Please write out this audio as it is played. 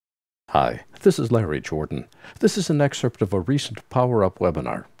Hi, this is Larry Jordan. This is an excerpt of a recent Power Up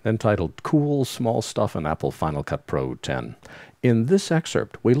webinar entitled Cool Small Stuff in Apple Final Cut Pro 10. In this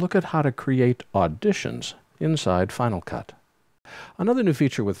excerpt, we look at how to create auditions inside Final Cut. Another new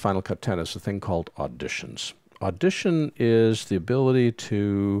feature with Final Cut 10 is a thing called Auditions. Audition is the ability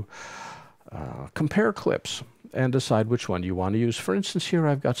to compare clips and decide which one you want to use. For instance, here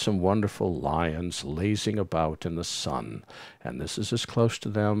I've got some wonderful lions lazing about in the sun, and this is as close to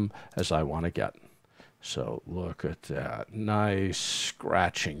them as I want to get. So look at that. Nice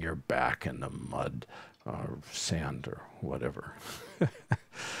scratching your back in the mud or sand or whatever.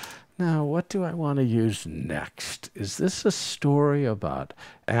 Now, what do I want to use next? Is this a story about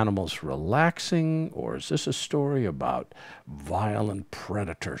animals relaxing, or is this a story about violent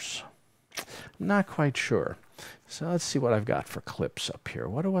predators? I'm not quite sure. So let's see what I've got for clips up here.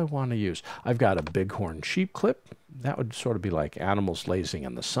 What do I want to use? I've got a bighorn sheep clip. That would sort of be like animals lazing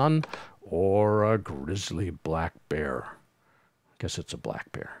in the sun, or a grizzly black bear. I guess it's a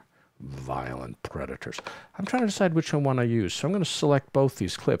black bear. Violent predators. I'm trying to decide which one I want to use. So I'm going to select both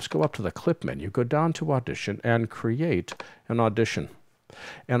these clips, go up to the clip menu, go down to Audition, and create an audition.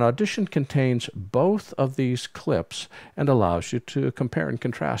 An audition contains both of these clips and allows you to compare and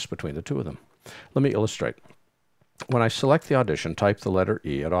contrast between the two of them. Let me illustrate. When I select the audition, type the letter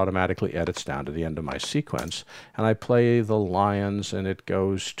E, it automatically edits down to the end of my sequence, and I play the lions, and it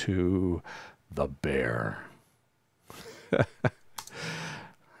goes to the bear.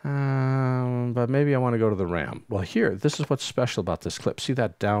 But maybe I want to go to the ram. Well, here, this is what's special about this clip. See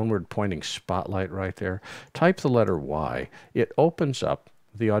that downward pointing spotlight right there? Type the letter Y. It opens up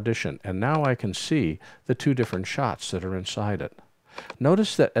the audition, and now I can see the two different shots that are inside it.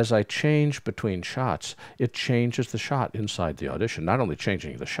 Notice that as I change between shots, it changes the shot inside the audition. Not only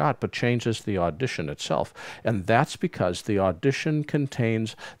changing the shot, but changes the audition itself. And that's because the audition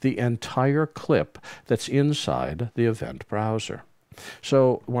contains the entire clip that's inside the event browser.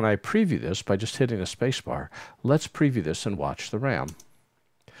 So when I preview this by just hitting the spacebar, let's preview this and watch the ram.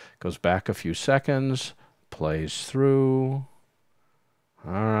 Goes back a few seconds, plays through.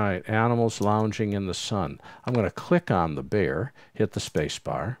 All right, animals lounging in the sun. I'm going to click on the bear, hit the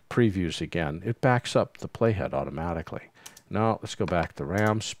spacebar, previews again. It backs up the playhead automatically. Now let's go back to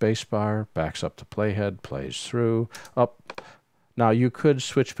ram, spacebar, backs up the playhead, plays through, up. Now you could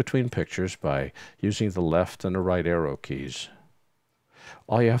switch between pictures by using the left and the right arrow keys.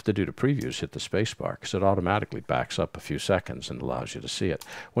 All you have to do to preview is hit the spacebar, because it automatically backs up a few seconds and allows you to see it.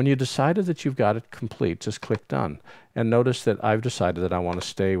 When you decided that you've got it complete, just click Done. And notice that I've decided that I want to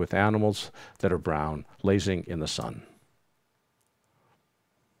stay with animals that are brown, lazing in the sun.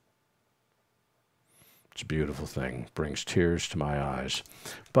 It's a beautiful thing. Brings tears to my eyes.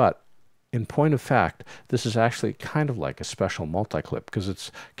 But in point of fact, this is actually kind of like a special multi-clip because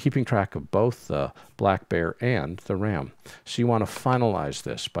it's keeping track of both the black bear and the ram. So you want to finalize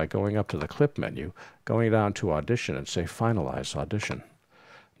this by going up to the clip menu, going down to Audition, and say Finalize Audition.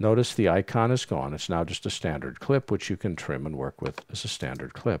 Notice the icon is gone. It's now just a standard clip, which you can trim and work with as a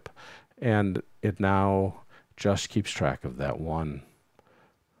standard clip. And it now just keeps track of that one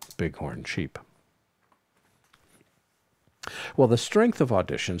bighorn sheep. Well, the strength of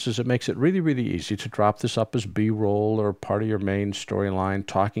Auditions is it makes it really, really easy to drop this up as B-roll or part of your main storyline,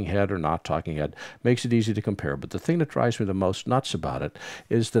 talking head or not talking head. Makes it easy to compare. But the thing that drives me the most nuts about it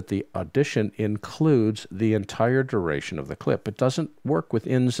is that the audition includes the entire duration of the clip. It doesn't work with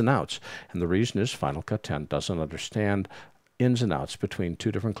ins and outs. And the reason is Final Cut 10 doesn't understand ins and outs between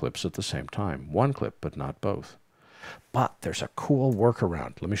two different clips at the same time. One clip, but not both. But there's a cool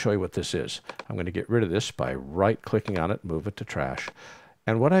workaround. Let me show you what this is. I'm going to get rid of this by right-clicking on it, move it to trash.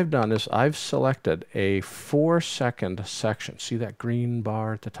 And what I've done is I've selected a 4-second section. See that green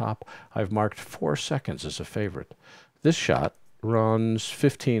bar at the top? I've marked 4 seconds as a favorite. This shot runs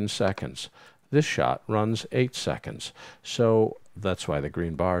 15 seconds. This shot runs 8 seconds. So that's why the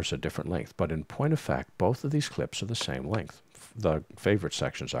green bar is a different length. But in point of fact, both of these clips are the same length. The favorite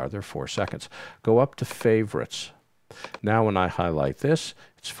sections are, they're 4 seconds. Go up to Favorites. Now when I highlight this,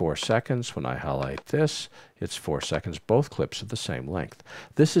 it's 4 seconds. When I highlight this, it's 4 seconds. Both clips are the same length.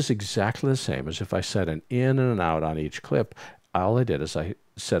 This is exactly the same as if I set an in and an out on each clip. All I did is I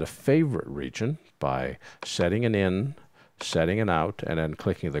set a favorite region by setting an in, setting an out, and then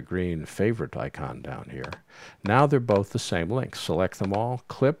clicking the green favorite icon down here. Now they're both the same length. Select them all,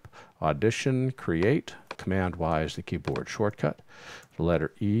 clip, audition, create. Command Y is the keyboard shortcut. The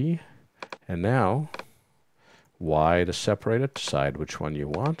letter E, and now Y to separate it, decide which one you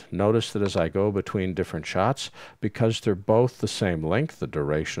want. Notice that as I go between different shots, because they're both the same length, the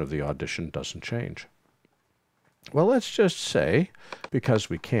duration of the audition doesn't change. Well, let's just say, because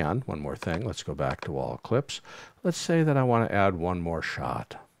we can, one more thing, let's go back to all clips. Let's say that I want to add one more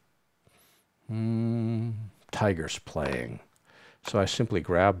shot. Tigers playing. So I simply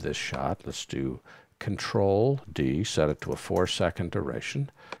grab this shot. Let's do Control D, set it to a 4-second duration.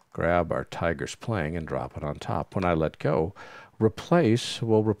 Grab our tigers playing and drop it on top. When I let go, replace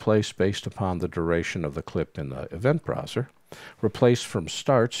will replace based upon the duration of the clip in the event browser. Replace from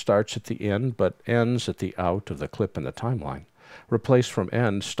start starts at the end but ends at the out of the clip in the timeline. Replace from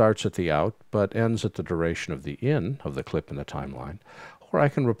end starts at the out but ends at the duration of the in of the clip in the timeline. Or I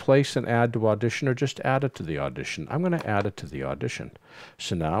can replace and add to audition or just add it to the audition. I'm going to add it to the audition.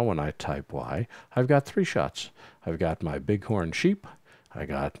 So now when I type Y, I've got 3 shots. I've got my bighorn sheep, I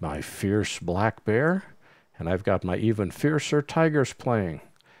got my fierce black bear, and I've got my even fiercer tigers playing.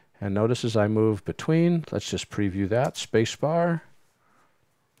 And notice as I move between, let's just preview that, spacebar.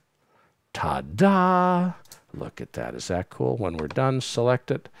 Ta-da! Look at that. Is that cool? When we're done,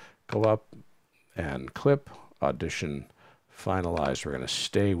 select it, go up and clip, audition, finalize. We're going to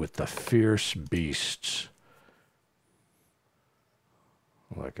stay with the fierce beasts.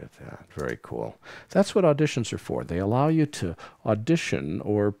 Look at that. Very cool. That's what auditions are for. They allow you to audition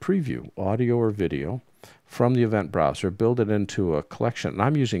or preview audio or video from the event browser, build it into a collection. And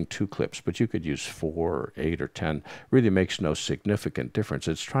I'm using 2 clips, but you could use 4 or 8 or 10. Really makes no significant difference.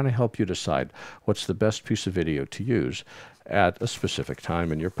 It's trying to help you decide what's the best piece of video to use at a specific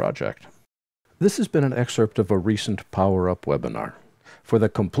time in your project. This has been an excerpt of a recent Power Up webinar. For the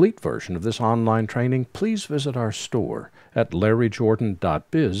complete version of this online training, please visit our store at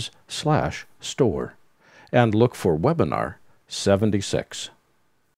larryjordan.biz/store and look for webinar 76.